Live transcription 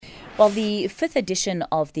Well, the fifth edition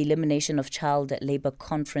of the Elimination of Child Labour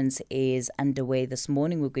conference is underway. This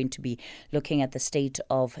morning, we're going to be looking at the state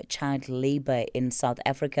of child labour in South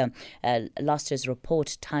Africa. Last year's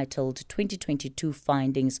report titled 2022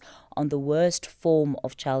 Findings on the Worst Form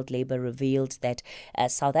of Child Labour revealed that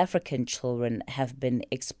South African children have been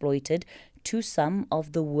exploited to some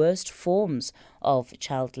of the worst forms of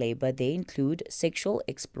child labour. They include sexual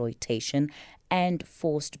exploitation and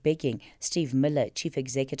forced begging. Steve Miller, Chief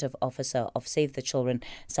Executive Officer of Save the Children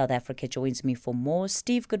South Africa, joins me for more.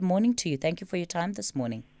 Steve, good morning to you. Thank you for your time this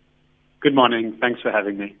morning. Good morning. Thanks for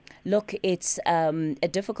having me. Look, it's a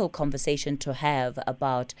difficult conversation to have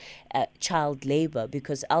about child labour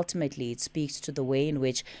because ultimately it speaks to the way in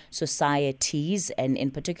which societies, and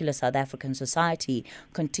in particular South African society,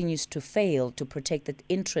 continues to fail to protect the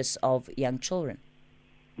interests of young children.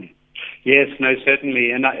 Yes, no,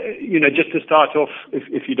 certainly. And, just to start off,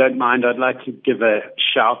 if you don't mind, I'd like to give a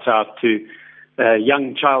shout out to a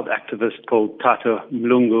young child activist called Tato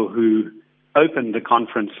Mlungu, who opened the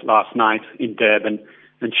conference last night in Durban.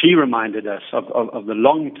 And she reminded us of the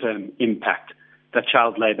long-term impact that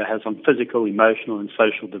child labour has on physical, emotional and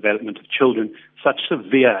social development of children, such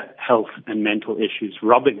severe health and mental issues,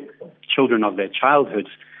 robbing children of their childhoods.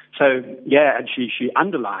 So, yeah, and she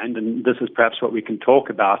underlined, and this is perhaps what we can talk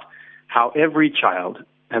about, how every child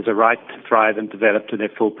has a right to thrive and develop to their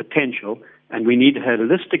full potential, and we need a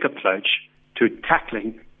holistic approach to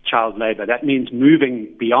tackling child labour. That means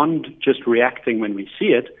moving beyond just reacting when we see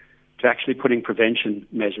it to actually putting prevention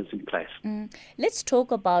measures in place. Let's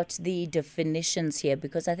talk about the definitions here,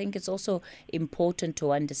 because I think it's also important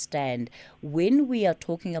to understand when we are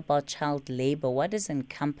talking about child labour, what is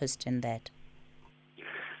encompassed in that?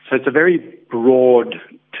 So it's a very broad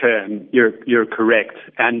term. You're correct.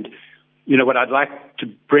 And what I'd like to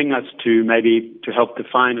bring us to, maybe to help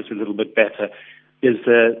define it a little bit better, is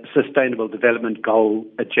the Sustainable Development Goal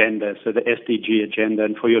Agenda, so the SDG agenda.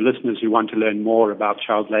 And for your listeners who want to learn more about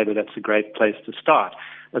child labour, that's a great place to start.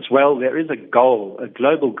 As well, there is a goal, a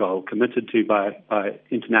global goal committed to by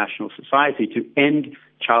international society to end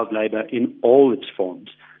child labour in all its forms.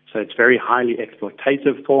 So it's very highly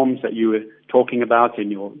exploitative forms that you were talking about in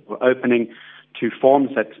your opening, to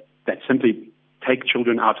forms that simply take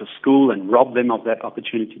children out of school and rob them of that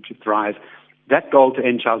opportunity to thrive. That goal to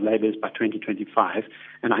end child labour is by 2025.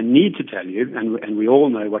 And I need to tell you, and we all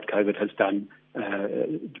know what COVID has done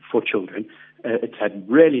for children. It's had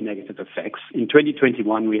really negative effects. In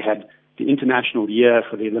 2021, we had the International Year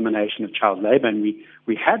for the Elimination of Child Labour, and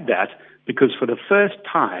we had that because for the first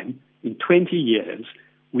time in 20 years,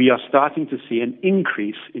 we are starting to see an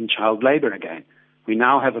increase in child labour again. We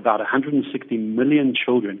now have about 160 million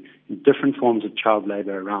children in different forms of child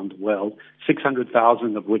labour around the world,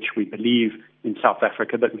 600,000 of which we believe in South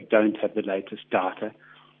Africa, but we don't have the latest data.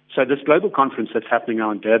 So this global conference that's happening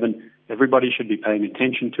now in Durban, everybody should be paying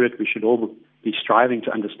attention to it. We should all be striving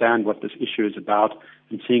to understand what this issue is about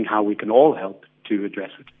and seeing how we can all help to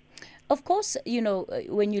address it. Of course,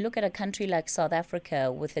 when you look at a country like South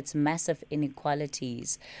Africa with its massive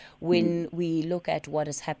inequalities, when we look at what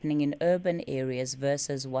is happening in urban areas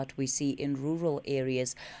versus what we see in rural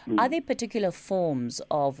areas, are there particular forms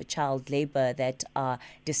of child labour that are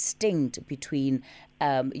distinct between,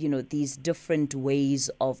 these different ways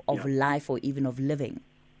of life or even of living?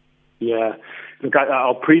 Yeah. Look,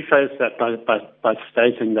 I'll preface that by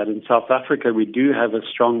stating that in South Africa, we do have a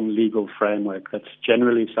strong legal framework. That's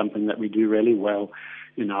generally something that we do really well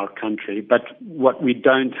in our country. But what we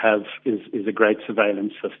don't have is a great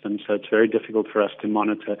surveillance system. So it's very difficult for us to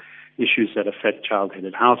monitor issues that affect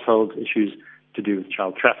child-headed households, issues to do with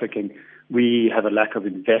child trafficking. We have a lack of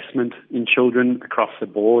investment in children across the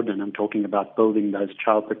board, and I'm talking about building those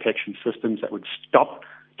child protection systems that would stop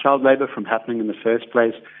child labour from happening in the first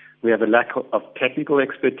place. We have a lack of technical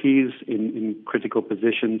expertise in critical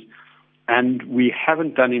positions, and we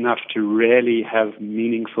haven't done enough to really have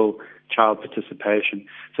meaningful child participation.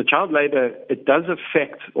 So child labour, it does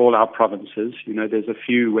affect all our provinces. There's a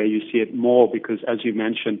few where you see it more because, as you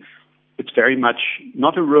mentioned, it's very much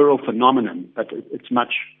not a rural phenomenon, but it's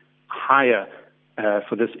much higher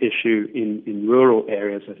for this issue in rural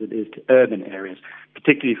areas as it is to urban areas,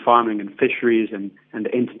 particularly farming and fisheries and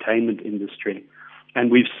the entertainment industry. And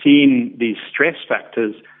we've seen these stress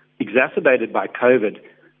factors exacerbated by COVID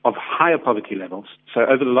of higher poverty levels. So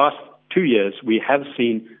over the last 2 years, we have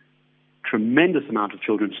seen tremendous amount of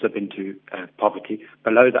children slip into poverty,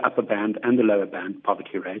 below the upper band and the lower band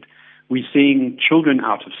poverty rate. We're seeing children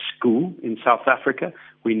out of school in South Africa.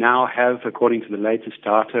 We now have, according to the latest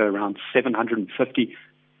data, around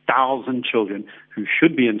 750,000 children who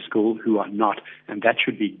should be in school who are not, and that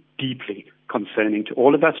should be deeply concerning to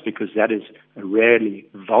all of us because that is a rarely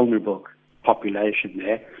vulnerable population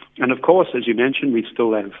there. And of course, as you mentioned, we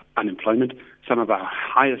still have unemployment, some of our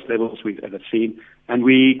highest levels we've ever seen, and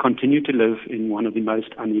we continue to live in one of the most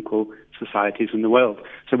unequal societies in the world.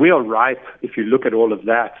 So we are ripe, if you look at all of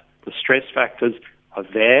that, the stress factors are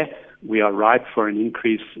there. We are ripe for an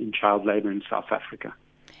increase in child labor in South Africa.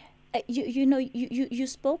 You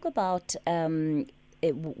spoke about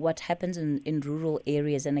what happens in rural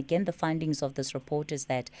areas. And again, the findings of this report is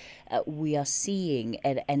that we are seeing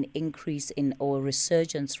an increase in, or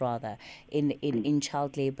resurgence rather, in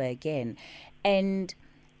child labor again. And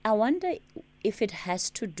I wonder if it has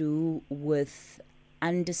to do with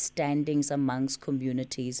understandings amongst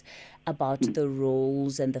communities about the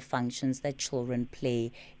roles and the functions that children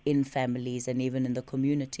play in families and even in the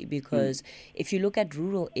community. Because if you look at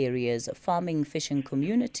rural areas, farming, fishing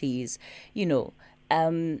communities,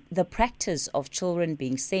 the practice of children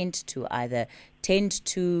being sent to either tend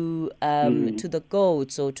to the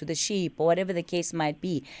goats or to the sheep or whatever the case might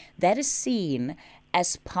be, that is seen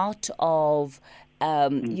as part of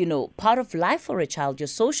part of life for a child. You're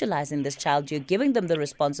socializing this child. You're giving them the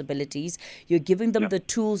responsibilities. You're giving them the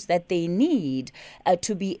tools that they need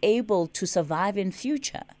to be able to survive in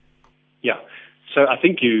future. Yeah. So I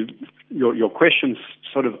think your question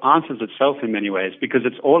sort of answers itself in many ways, because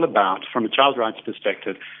it's all about, from a child rights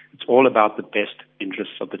perspective, it's all about the best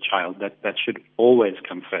interests of the child. That should always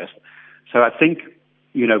come first. So I think,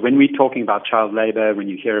 when we're talking about child labor, when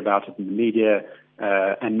you hear about it in the media,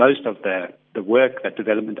 and most of the work that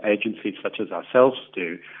development agencies such as ourselves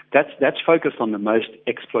do, that's focused on the most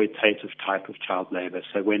exploitative type of child labor.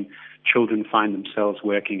 So when children find themselves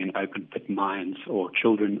working in open pit mines, or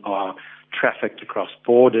children are trafficked across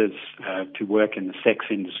borders to work in the sex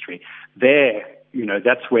industry,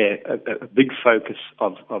 that's where a big focus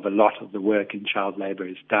of a lot of the work in child labor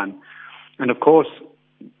is done. And of course,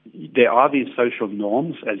 there are these social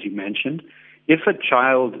norms, as you mentioned. If a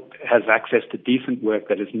child has access to decent work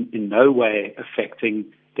that is in no way affecting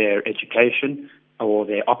their education or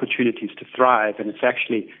their opportunities to thrive, and it's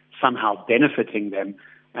actually somehow benefiting them,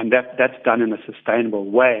 and that's done in a sustainable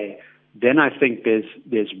way, then I think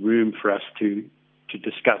there's room for us to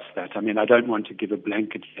discuss that. I mean, I don't want to give a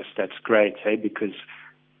blanket, yes, that's great, because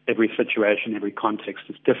every situation, every context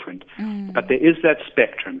is different. But there is that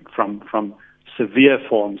spectrum from severe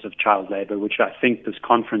forms of child labor, which I think this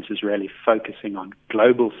conference is really focusing on,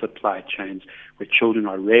 global supply chains where children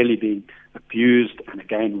are really being abused and,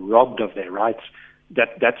 again, robbed of their rights.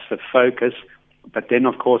 That's the focus. But then,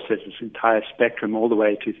 of course, there's this entire spectrum all the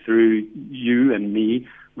way to through you and me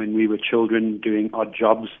when we were children doing odd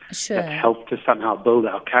jobs that helped to somehow build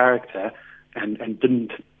our character and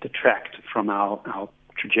didn't detract from our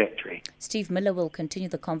trajectory. Steve Miller will continue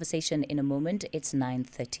the conversation in a moment. It's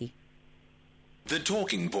 9:30. The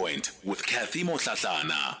Talking Point with Kathy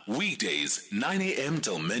Motlatlana. Weekdays, 9 a.m.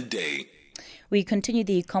 till midday. We continue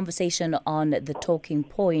the conversation on the Talking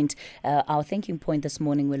Point. Our thinking point this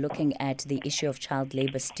morning, we're looking at the issue of child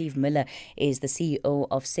labour. Steve Miller is the CEO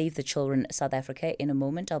of Save the Children South Africa. In a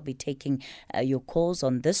moment, I'll be taking your calls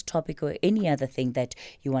on this topic or any other thing that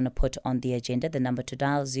you want to put on the agenda. The number to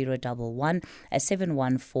dial 011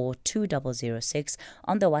 714 2006.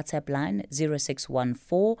 On the WhatsApp line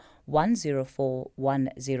 0614 104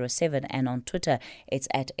 107, and on Twitter it's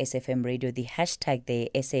at SFM Radio, the hashtag there,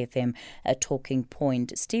 SAFM Talking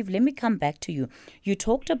Point. Steve, let me come back to you. You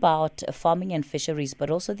talked about farming and fisheries,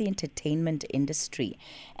 but also the entertainment industry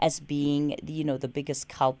as being the biggest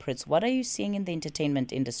culprits. What are you seeing in the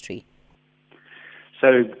entertainment industry?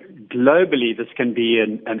 So globally, this can be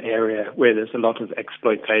an area where there's a lot of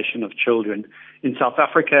exploitation of children. In South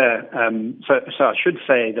Africa, so I should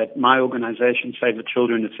say that my organization, Save the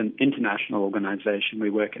Children, it's an international organization. We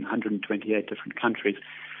work in 128 different countries.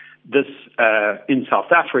 This, in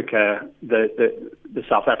South Africa, the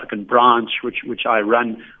South African branch, which I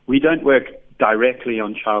run, we don't work directly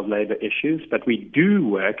on child labor issues, but we do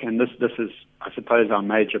work, and this is, I suppose, our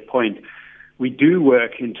major point. We do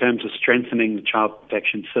work in terms of strengthening the child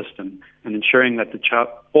protection system and ensuring that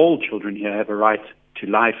all children here have a right to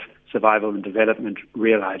life, survival, and development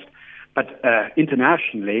realized. But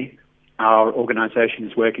internationally, our organization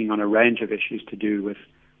is working on a range of issues to do with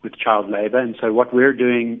child labor. And so what we're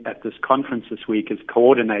doing at this conference this week is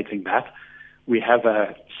coordinating that. We have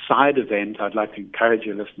a side event I'd like to encourage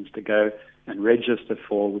your listeners to go and register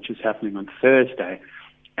for, which is happening on Thursday.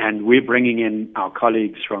 And we're bringing in our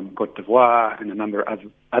colleagues from Côte d'Ivoire and a number of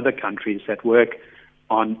other countries that work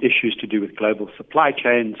on issues to do with global supply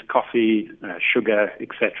chains, coffee, sugar,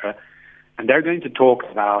 etc. And they're going to talk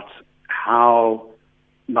about how,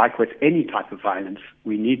 like with any type of violence,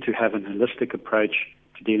 we need to have an holistic approach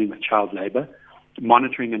to dealing with child labor,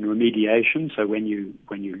 monitoring and remediation. So when you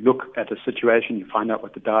look at a situation, you find out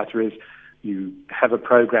what the data is, you have a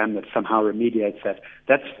program that somehow remediates that.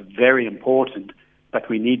 That's very important, but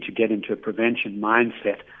we need to get into a prevention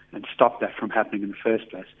mindset and stop that from happening in the first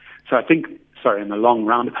place. So I think, in a long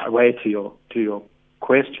roundabout way to your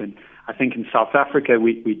question, I think in South Africa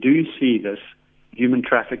we do see this. Human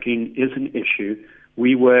trafficking is an issue.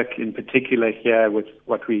 We work in particular here with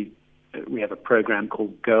what we have a program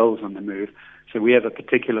called Girls on the Move. So we have a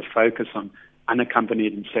particular focus on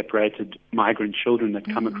unaccompanied and separated migrant children that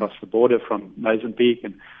come across the border from Mozambique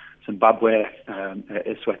and Zimbabwe,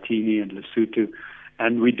 Eswatini and Lesotho.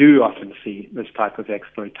 And we do often see this type of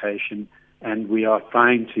exploitation, and we are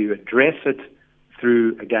trying to address it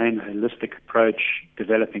through, again, a holistic approach,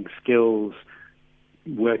 developing skills,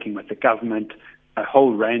 working with the government, a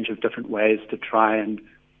whole range of different ways to try and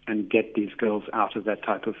get these girls out of that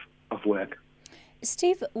type of work.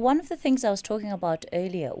 Steve, one of the things I was talking about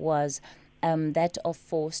earlier was that of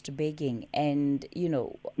forced begging. And,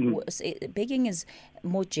 begging is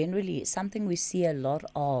more generally something we see a lot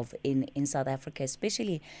of in South Africa,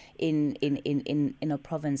 especially in a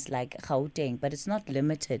province like Gauteng, but it's not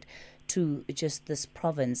limited to just this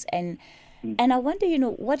province. And I wonder,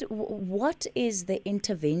 what is the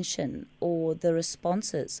intervention or the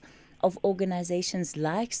responses of organizations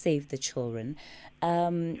like Save the Children,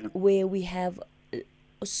 where we have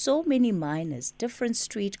so many minors, different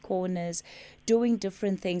street corners, doing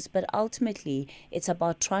different things, but ultimately it's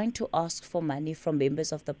about trying to ask for money from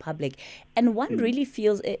members of the public. And one really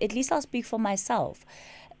feels, at least I'll speak for myself,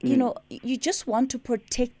 you just want to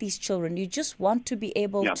protect these children. You just want to be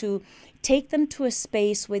able to take them to a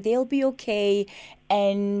space where they'll be okay.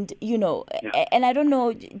 And, and I don't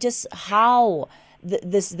know just how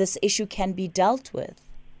this issue can be dealt with.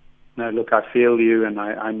 No, look, I feel you, and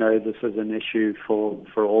I know this is an issue for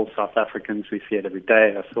all South Africans. We see it every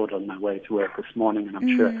day. I saw it on my way to work this morning, and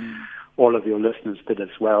I'm sure all of your listeners did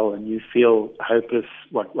as well. And you feel hopeless.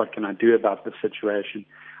 What can I do about this situation?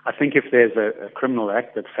 I think if there's a criminal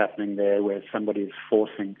act that's happening there where somebody is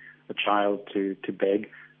forcing a child to beg,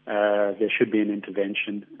 there should be an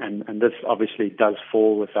intervention. And this obviously does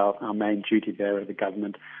fall with our main duty bearer, the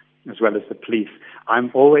government, as well as the police. I'm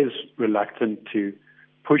always reluctant to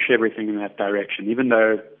push everything in that direction, even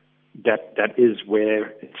though that is where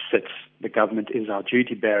it sits. The government is our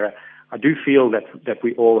duty bearer. I do feel that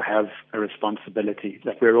we all have a responsibility,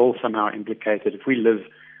 that we're all somehow implicated. If we live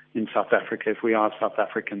in South Africa, if we are South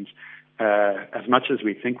Africans, as much as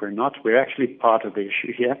we think we're not, we're actually part of the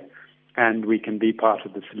issue here, and we can be part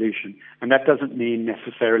of the solution. And that doesn't mean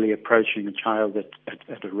necessarily approaching a child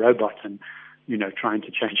at a robot and, trying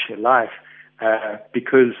to change their life,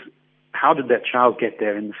 because how did that child get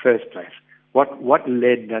there in the first place? What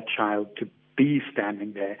led that child to be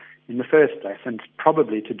standing there in the first place? And it's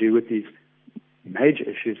probably to do with these major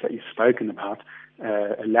issues that you've spoken about,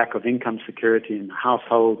 a lack of income security in the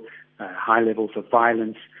household, high levels of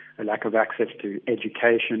violence, a lack of access to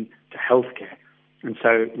education, to healthcare. And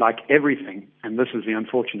so, like everything, and this is the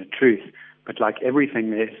unfortunate truth, but like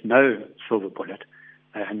everything, there's no silver bullet,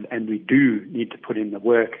 and we do need to put in the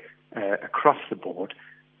work across the board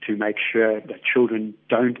to make sure that children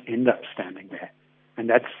don't end up standing there. And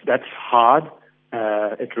that's hard.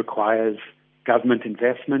 It requires government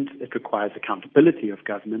investment. It requires accountability of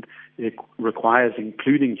government. It requires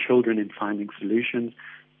including children in finding solutions.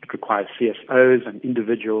 It requires CSOs and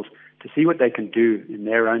individuals to see what they can do in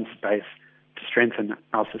their own space to strengthen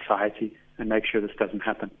our society and make sure this doesn't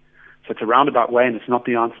happen. So it's a roundabout way, and it's not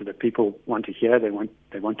the answer that people want to hear. They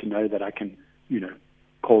want to know that I can,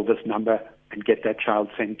 call this number and get that child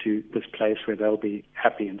sent to this place where they'll be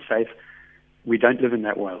happy and safe. We don't live in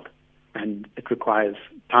that world, and it requires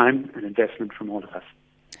time and investment from all of us.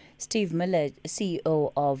 Steve Miller,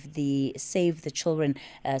 CEO of the Save the Children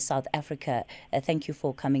South Africa, thank you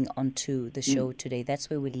for coming onto the show today.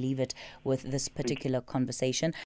 That's where we leave it with this particular conversation.